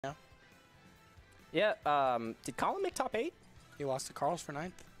Yeah, did Colin make top 8? He lost to Carl's for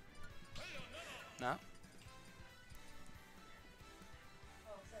 9th. No?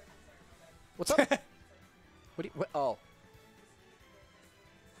 What's up? What do you, oh.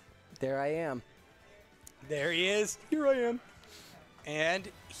 There I am. There he is. Here I am. And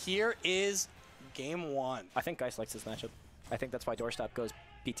here is game 1. I think Geist likes this matchup. I think that's why Doorstop goes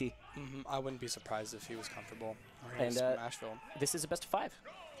PT. I wouldn't be surprised if he was comfortable. And Smashville. this is a best of 5.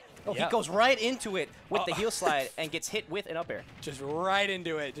 Oh, Yeah. he goes right into it with the heel slide and gets hit with an up air. Just right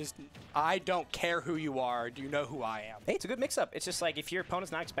into it. Just, I don't care who you are. Do you know who I am? Hey, it's a good mix-up. It's just like if your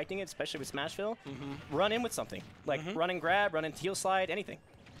opponent's not expecting it, especially with Smashville, run in with something. Like run and grab, run into heel slide, anything.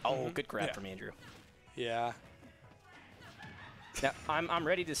 Oh, good grab from Andrew. Yeah. Now, I'm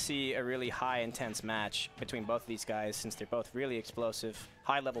ready to see a really high, intense match between both of these guys since they're both really explosive,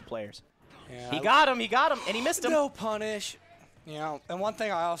 high-level players. Yeah. He got him, and he missed him. No punish. You know, and one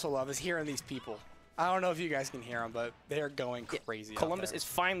thing I also love is hearing these people. I don't know if you guys can hear them, but they're going crazy. Columbus is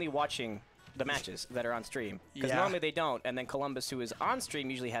finally watching the matches that are on stream. Because normally they don't, and then Columbus, who is on stream,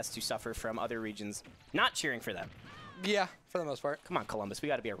 usually has to suffer from other regions not cheering for them. Yeah, for the most part. Come on, Columbus. We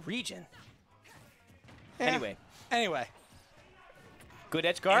got to be a region. Yeah. Anyway. Good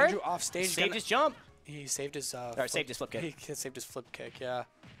edge guard. Andrew off stage. Saved his jump. He saved his saved his flip kick. He saved his flip kick, yeah.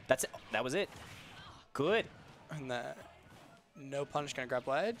 That's it. That was it. Good. And the no punish gonna grab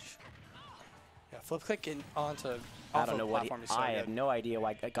ledge. Yeah, flip kick in onto I don't know what I have no idea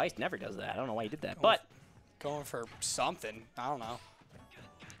why Geist never does that. I don't know why he did that. But going for something. I don't know.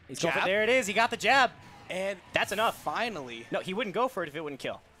 He's going for, there it is. He got the jab. And that's enough. Finally. No, he wouldn't go for it if it wouldn't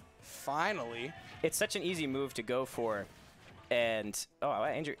kill. Finally. It's such an easy move to go for. And, oh,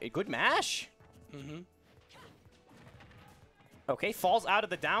 Andrew, a good mash. Okay, falls out of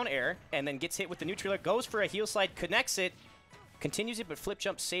the down air and then gets hit with the neutral air. Goes for a heel slide, connects it, continues it, but flip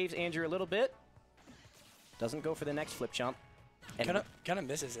jump saves Andrew a little bit. Doesn't go for the next flip jump. And gonna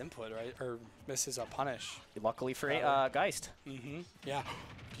miss his input, right? Or misses a punish. Luckily for Geist. Yeah.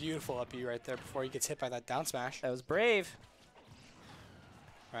 Beautiful up E right there before he gets hit by that down smash. That was brave.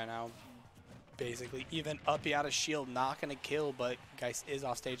 Right now, basically even up E out of shield, not gonna kill, but Geist is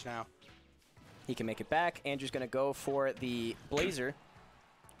off stage now. He can make it back. Andrew's gonna go for the Blazer.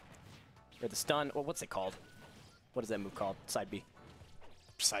 Or the stun. Well, what's it called? What is that move called? Side B.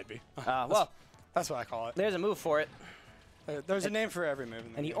 Side B. Well, that's what I call it. There's a move for it. There's a name for every move.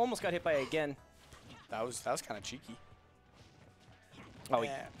 And he almost got hit by it again. That was kind of cheeky. Oh,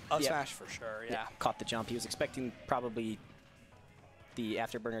 yeah. Up smash for sure, yeah. Caught the jump. He was expecting probably the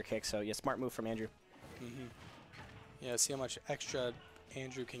afterburner kick, so yeah, smart move from Andrew. Yeah, see how much extra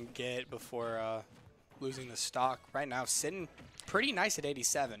Andrew can get before losing the stock. Right now, sitting pretty nice at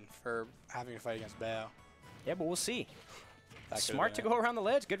 87 for having to fight against Bayo. Yeah, but we'll see. Smart to go around the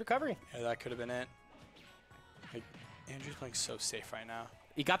ledge. Good recovery. Yeah, that could have been it. Like, Andrew's playing so safe right now.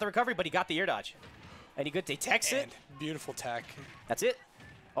 He got the recovery, but he got the air dodge. And he detects it. Beautiful tech. That's it.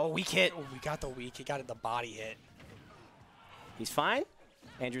 Oh, weak hit. Oh, we got the weak. He got the body hit. He's fine.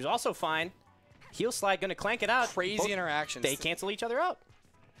 Andrew's also fine. Heel slide going to clank it out. Crazy interactions. They cancel each other out.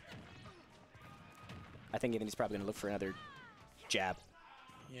 I think even he's probably going to look for another jab.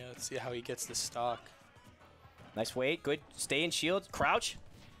 Yeah, let's see how he gets the stock. Nice wait. Good. Stay in shield. Crouch.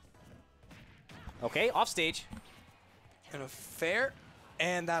 Okay, off stage. And a fair.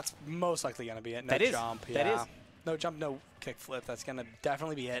 And that's most likely going to be it. No jump. That is. No jump, no kick flip. That's going to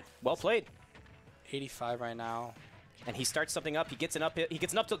definitely be it. Well played. 85 right now. And he starts something up. He gets an up hit. He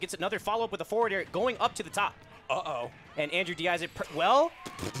gets an up tilt, gets another follow-up with a forward air, going up to the top. Uh-oh. And Andrew DIs it well.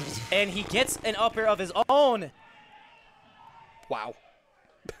 And he gets an up air of his own. Wow.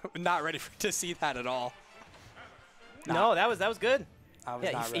 Not ready to see that at all. No, that was good. I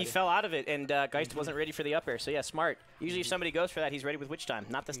was not ready. He fell out of it, and Geist wasn't ready for the up air. So, yeah, smart. Usually if somebody goes for that, he's ready with witch time.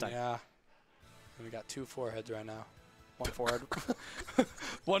 Not this time. Yeah. And we got 2 foreheads right now. One forehead.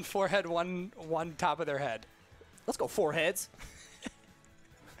 One forehead, one top of their head. Let's go foreheads.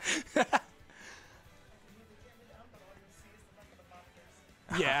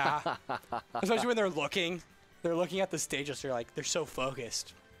 Yeah. Especially when they're looking. They're looking at the stage, just they're so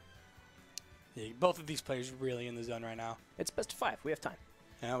focused. Yeah, both of these players really in the zone right now. It's best of 5. We have time.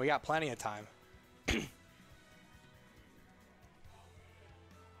 Yeah, we got plenty of time.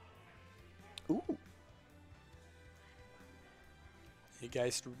 Ooh. You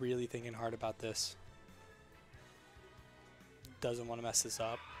guys really thinking hard about this. Doesn't want to mess this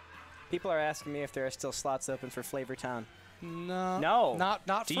up. People are asking me if there are still slots open for Flavor Town. No. No.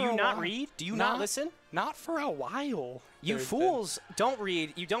 Not Do for you a not while. read? Do you not listen? Not for a while. You fools don't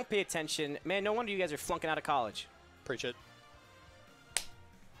read. You don't pay attention. Man, no wonder you guys are flunking out of college. Preach it.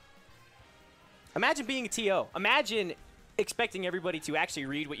 Imagine being a TO. Imagine expecting everybody to actually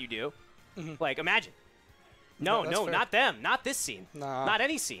read what you do. Like, imagine. No, Yeah, no, fair. not them. Not this scene. Nah. Not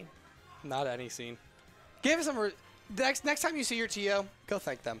any scene. Not any scene. Give us some. Next time you see your TO, go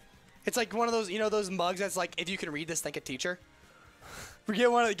thank them. It's like one of those, those mugs that's like, if you can read this, thank a teacher.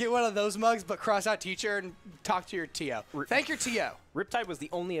 Get one of those mugs, but cross out teacher and talk to your TO. Thank your TO. Riptide was the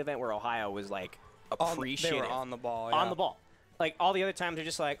only event where Ohio was like appreciative. They were on the ball. Yeah. On the ball. Like all the other times, they're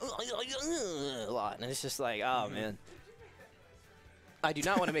just like a lot, and it's just like, oh man, I do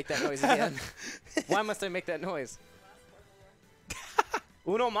not want to make that noise again. Why must I make that noise?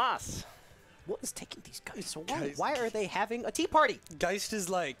 Uno mas. What is taking these guys so long? Why are they having a tea party? Geist is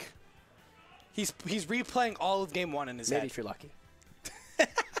like, he's replaying all of game 1 in his head. Maybe if you're lucky.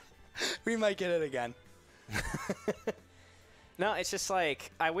 We might get it again. No, it's just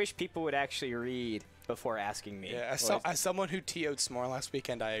like, I wish people would actually read before asking me. Yeah, as someone who TO'd S'more last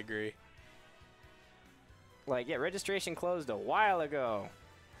weekend, I agree. Like, yeah, registration closed a while ago.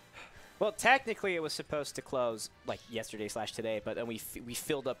 Well, technically, it was supposed to close, like, yesterday/today, but then we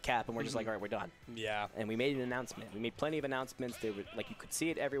filled up cap, and we're just like, all right, we're done. Yeah. And we made an announcement. We made plenty of announcements. They were, like, you could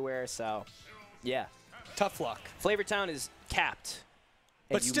see it everywhere, so, yeah. Tough luck. Flavortown is capped.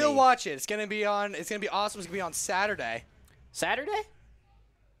 But still watch it. It's gonna be on. It's gonna be awesome. It's gonna be on Saturday. Saturday?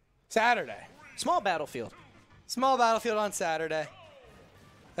 Saturday. Small battlefield. Small battlefield on Saturday.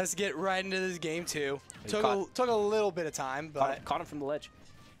 Let's get right into this game 2. Took a little bit of time, but Caught him from the ledge.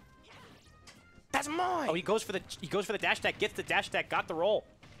 That's mine. Oh, he goes for the dash attack, gets the dash attack, got the roll.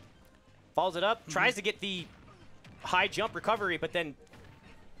 Follows it up, tries to get the high jump recovery, but then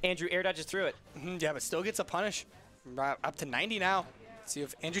Andrew air dodges through it. Yeah, but still gets a punish. Right up to 90 now. Let's see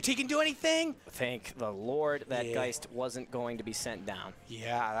if AndrewT can do anything. Thank the Lord that Geist wasn't going to be sent down.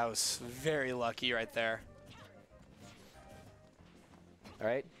 Yeah, that was very lucky right there. All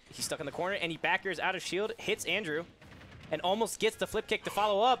right, he's stuck in the corner, and he back airs out of shield, hits Andrew, and almost gets the flip kick to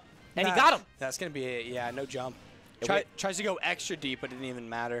follow up, and he got him. That's going to be it. Yeah, no jump. Tries to go extra deep, but it didn't even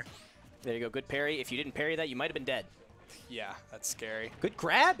matter. There you go, good parry. If you didn't parry that, you might have been dead. Yeah, that's scary. Good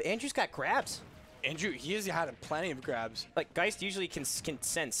grab. Andrew's got grabs. Andrew, he has had plenty of grabs. Like, Geist usually can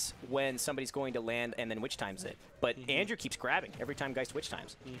sense when somebody's going to land and then witch times it. But Andrew keeps grabbing every time Geist witch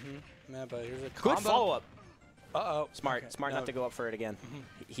times. Yeah, but here's a combo. Good follow-up. Uh-oh. Smart. Okay. Smart not to go up for it again.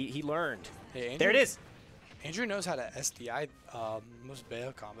 He learned. Hey, Andrew, there it is. Andrew knows how to SDI most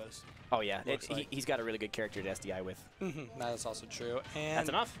Bayo combos. Oh, yeah. He's got a really good character to SDI with. That is also true. And that's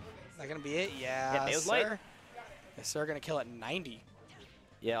enough. Is that going to be it? Yeah, Yeah, Bayo's light. Yes, sir. Going to kill at 90.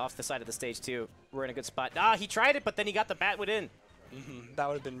 Yeah, off the side of the stage, too. We're in a good spot. Ah, he tried it, but then he got the batwood in. That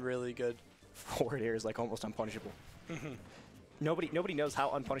would have been really good. Forward air is, like, almost unpunishable. Nobody knows how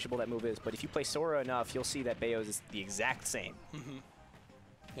unpunishable that move is, but if you play Sora enough, you'll see that Bayo's is the exact same.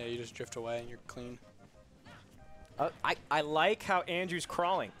 Yeah, you just drift away and you're clean. I like how Andrew's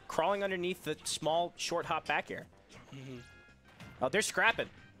crawling underneath the small, short hop back air. Oh, they're scrapping.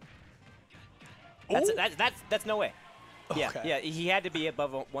 That's no way. Yeah, Okay. yeah, he had to be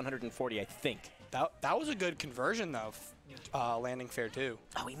above 140, I think. That was a good conversion, though, landing fair, too.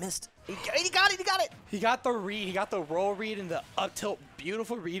 Oh, he missed. He got it, he got it. He got the read. He got the roll read and the up tilt.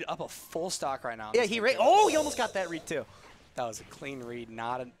 Beautiful read up a full stock right now. Yeah, he almost got that read, too. That was a clean read,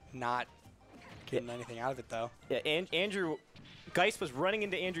 not getting anything out of it, though. Yeah, Andrew, Geist was running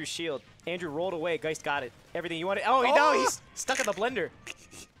into Andrew's shield. Andrew rolled away. Geist got it. Everything you wanted. Oh, no, he's stuck in the blender.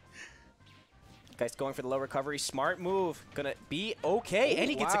 Geist going for the low recovery. Smart move. Gonna be okay. And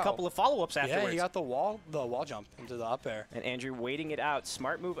he gets a couple of follow-ups afterwards. Yeah, he got the wall jump into the up air. And Andrew waiting it out.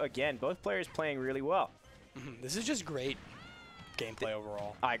 Smart move again. Both players playing really well. This is just great gameplay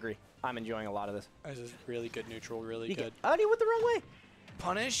overall. I agree. I'm enjoying a lot of this. This is really good neutral, really good. Oh, he went the wrong way.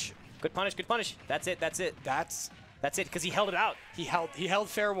 Punish. Good punish, good punish. That's it, that's it. That's it, because he held it out. He held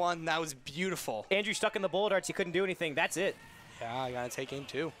fair one. That was beautiful. Andrew stuck in the bullet arts. He couldn't do anything. That's it. Yeah, I got to take game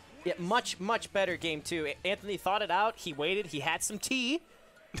 2. Yeah, much better game 2. Anthony thought it out. He waited. He had some tea.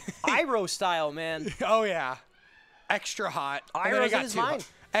 Iroh style, man. Oh, yeah. Extra hot. Iroh's in his mind.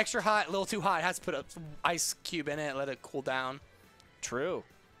 Extra hot, a little too hot. Has to put a ice cube in it, let it cool down. True.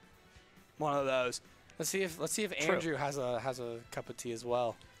 One of those. Let's see if Andrew has a cup of tea as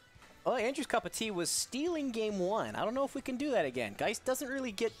well. Well, Andrew's cup of tea was stealing game 1. I don't know if we can do that again. Geist doesn't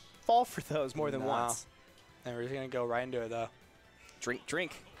really fall for those more than once. And we're just gonna go right into it though.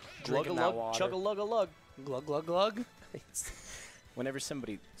 Drink. Glug-a-lug, chug-a-lug-a-lug. Glug, glug, glug. Whenever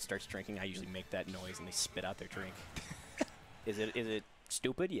somebody starts drinking, I usually make that noise and they spit out their drink. Is it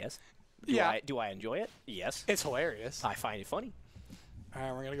stupid? Yes. Do I enjoy it? Yes. It's hilarious. I find it funny. All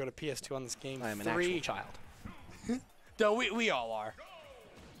right, we're gonna go to PS2 on this game. I am an actual child. No, we all are.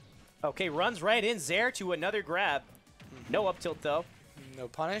 Okay, runs right in. Zare to another grab. No up tilt, though. No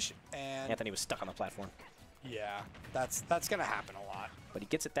punish, and Anthony was stuck on the platform. yeah, that's gonna happen a lot. But he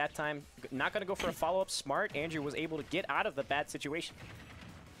gets it that time. Not going to go for a follow-up. Smart. Andrew was able to get out of the bad situation.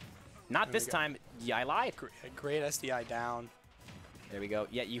 Not this time. Yeah, I lied. Great SDI down. There we go.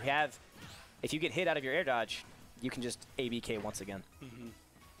 Yeah, you have... If you get hit out of your air dodge, you can just ABK once again.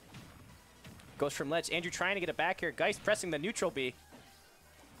 Goes from ledge. Andrew trying to get it back here. Geist pressing the neutral B.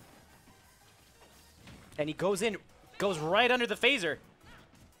 And he goes in. Goes right under the phaser.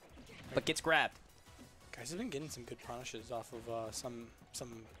 But gets grabbed. Guys have been getting some good punishes off of some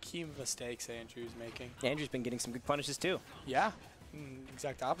key mistakes that Andrew's making. Andrew's been getting some good punishes too. Yeah,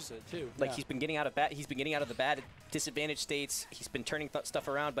 exact opposite too. Like he's been getting out of bad. He's been getting out of the bad disadvantage states. He's been turning stuff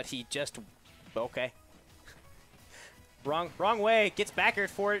around, but he just okay. Wrong way. Gets backered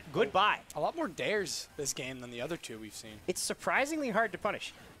for it. Goodbye. A lot more dares this game than the other two we've seen. It's surprisingly hard to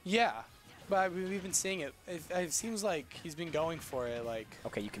punish. Yeah, but we've been seeing it. It seems like he's been going for it. Like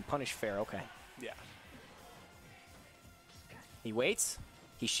okay, you can punish fair. Okay. Yeah. He waits.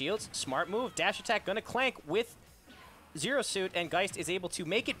 He shields. Smart move. Dash attack. Gonna clank with Zero Suit, and Geist is able to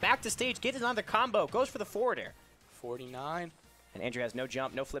make it back to stage. Get another combo. Goes for the forward air. 49. And Andrew has no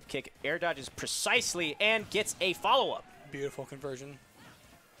jump, no flip kick. Air dodges precisely and gets a follow-up. Beautiful conversion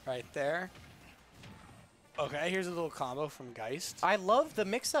right there. Okay, here's a little combo from Geist. I love the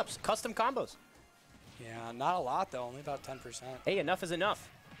mix-ups. Custom combos. Yeah, not a lot, though. Only about 10%. Hey, enough is enough.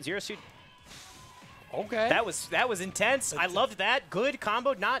 Zero Suit. Okay. That was intense. I loved that. Good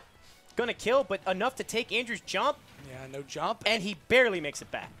combo. Not going to kill, but enough to take Andrew's jump. Yeah, no jump. And he barely makes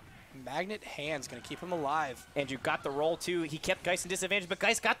it back. Magnet hand's going to keep him alive. Andrew got the roll, too. He kept Geist in disadvantage, but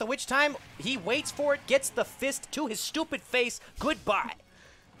Geist got the witch time. He waits for it, gets the fist to his stupid face. Goodbye.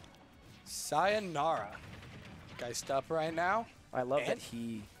 Sayonara. Geist up right now. I love that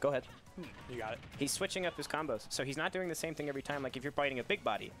he... Go ahead. You got it. He's switching up his combos, so he's not doing the same thing every time, like if you're fighting a big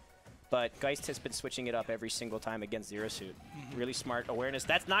body. But Geist has been switching it up every single time against Zero Suit. Really smart awareness.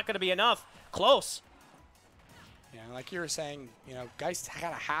 That's not going to be enough. Close. Yeah, like you were saying, you know, Geist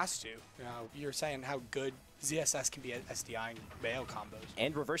kind of has to. You know, you were saying how good ZSS can be at SDI and Bayo combos.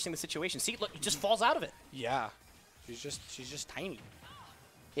 And reversing the situation. See, look, he just falls out of it. Yeah. She's just tiny.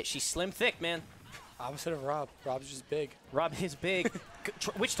 Yeah, she's slim thick, man. Opposite of Rob. Rob's just big. Rob is big.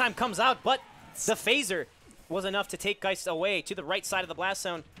 Which time comes out, but the phaser was enough to take Geist away to the right side of the blast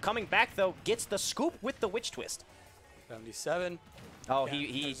zone. Coming back, though, gets the scoop with the witch twist. 77. Oh, yeah,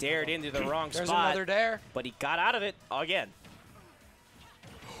 he dared into the wrong there's spot. There's another dare. But he got out of it again.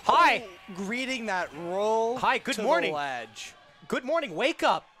 Hi. Greeting that roll. Hi, good to morning. The ledge. Good morning. Wake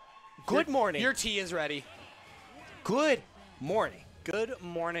up. Good morning. Your tea is ready. Good morning. Good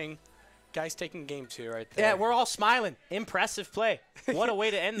morning. Geist taking game 2 right there. Yeah, we're all smiling. Impressive play. What a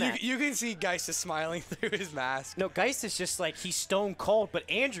way to end that. You can see Geist is smiling through his mask. No, Geist is just like, he's stone cold, but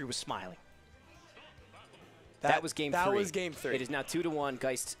Andrew was smiling. That was game 3. That was game 3. It is now 2-1,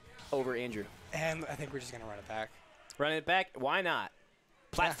 Geist over Andrew. And I think we're just going to run it back. Running it back? Why not?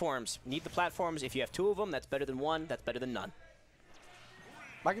 Platforms. Yeah. Need the platforms. If you have 2 of them, that's better than 1. That's better than none.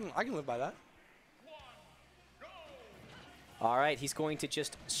 I can live by that. All right, he's going to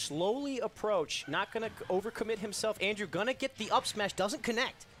just slowly approach. Not going to overcommit himself. Andrew going to get the up smash. Doesn't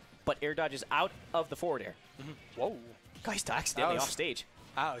connect. But air dodges out of the forward air. Whoa. Geist accidentally off stage.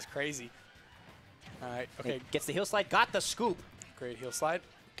 That was crazy. All right, okay. And gets the heel slide. Got the scoop. Great heel slide.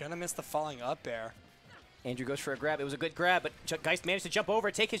 Gonna miss the falling up air. Andrew goes for a grab. It was a good grab, but Geist managed to jump over,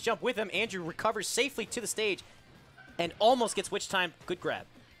 take his jump with him. Andrew recovers safely to the stage and almost gets witch time. Good grab.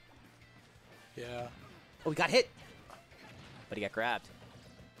 Yeah. Oh, he got hit. But he got grabbed.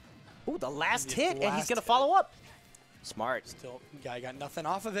 Ooh, the last hit, and he's going to follow up. Smart. Still, guy got nothing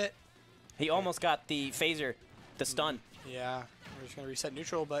off of it. He almost got the phaser, the stun. Yeah. We're just going to reset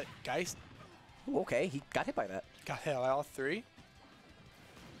neutral, but Geist. Ooh, okay, he got hit by that. Got hit by all 3.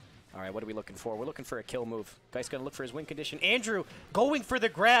 All right, what are we looking for? We're looking for a kill move. Geist going to look for his win condition. Andrew going for the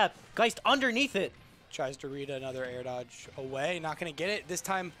grab. Geist underneath it. Tries to read another air dodge away. Not going to get it. This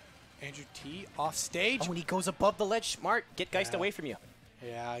time, AndrewT off stage. Oh, and he goes above the ledge. Smart. Get Geist away from you.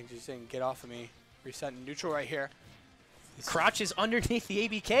 Yeah, I just didn't get off of me. Resetting neutral right here. Crouches underneath the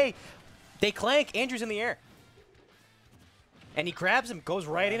ABK. They clank. Andrew's in the air. And he grabs him. Goes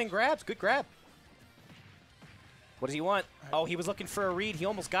right in and grabs. Good grab. What does he want? Oh, he was looking for a read. He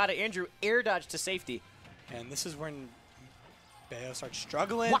almost got it. Andrew air dodge to safety. And this is when Bayo starts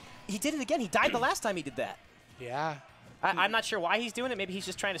struggling. What? He did it again. He died the last time he did that. Yeah. I'm not sure why he's doing it. Maybe he's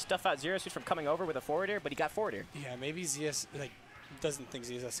just trying to stuff out Zero Suit from coming over with a forward air, but he got forward air. Yeah, maybe ZS doesn't think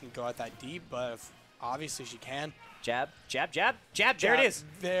ZSS can go out that deep, but Obviously she can. Jab, jab, jab, jab. There it is.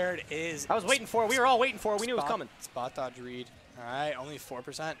 There it is. I was waiting for it. We were all waiting for it. We knew it was coming. Spot dodge read. All right, only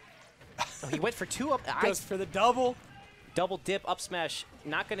 4%. Oh, he went for 2 up. Goes for the double. Double dip up smash.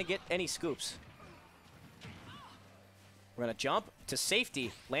 Not going to get any scoops. We're going to jump to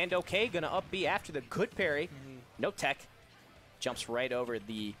safety. Land okay. Going to up B after the good parry. No tech. Jumps right over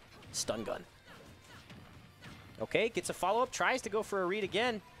the stun gun. Okay, gets a follow-up. Tries to go for a read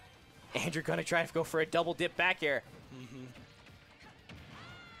again. Andrew going to try to go for a double dip back air.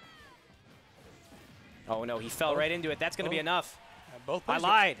 Oh, no. He fell right into it. That's going to be enough. Both I players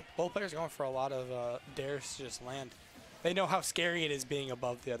lied. Both players are going for a lot of dares to just land. They know how scary it is being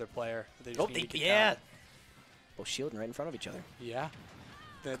above the other player. They just need to get down. Both shielding right in front of each other. Yeah.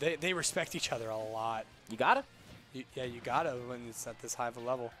 They respect each other a lot. You gotta. Yeah, you gotta when it's at this high of a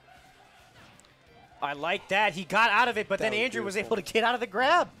level. I like that. He got out of it, but then Andrew was able to get out of the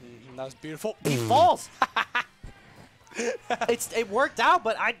grab. That was beautiful. He falls. It worked out,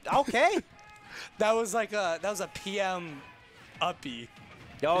 but okay. That was like a PM uppy.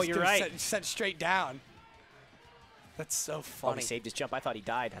 Oh, you're right. Sent straight down. That's so funny. Oh, he saved his jump. I thought he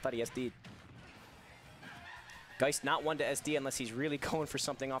died. I thought he SD'd. Geist not one to SD unless he's really going for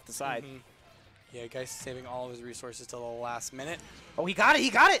something off the side. Yeah, Geist saving all of his resources till the last minute. Oh, he got it. He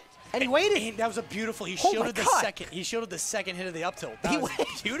got it. And he waited. That was a beautiful. He Oh shielded the second. He shielded the second hit of the up tilt. That was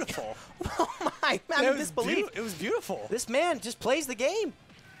beautiful. Oh my! I'm in disbelief. It was beautiful. This man just plays the game.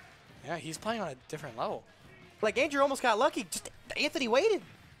 Yeah, he's playing on a different level. Like Andrew almost got lucky. Just Anthony waited.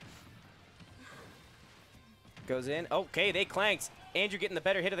 Goes in. Okay, they clanked. Andrew getting the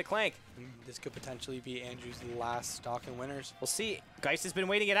better hit of the clank. This could potentially be Andrew's last stock in winners. We'll see. Geist has been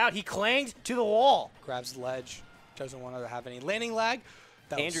waiting it out. He clanged to the wall. Grabs the ledge. Doesn't want to have any landing lag.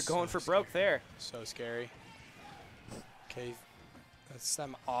 Andrew going for broke there. So scary. Okay, let's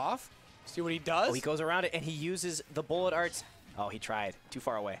them off. See what he does. Oh, he goes around it, and he uses the bullet arts. Oh, he tried. Too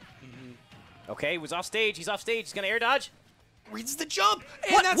far away. Okay, he was off stage. He's off stage. He's going to air dodge. Reads the jump.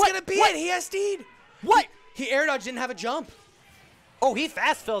 And that's going to be it. He SD'd. What? He air dodge didn't have a jump. Oh, he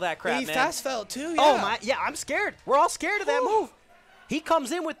fast fell that crap, He man. fast fell too, yeah. Oh, my. Yeah, I'm scared. We're all scared of that move. He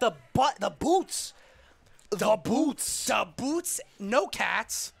comes in with the boots. The boots. The boots. No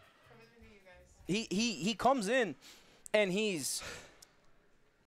cats. He comes in, and he's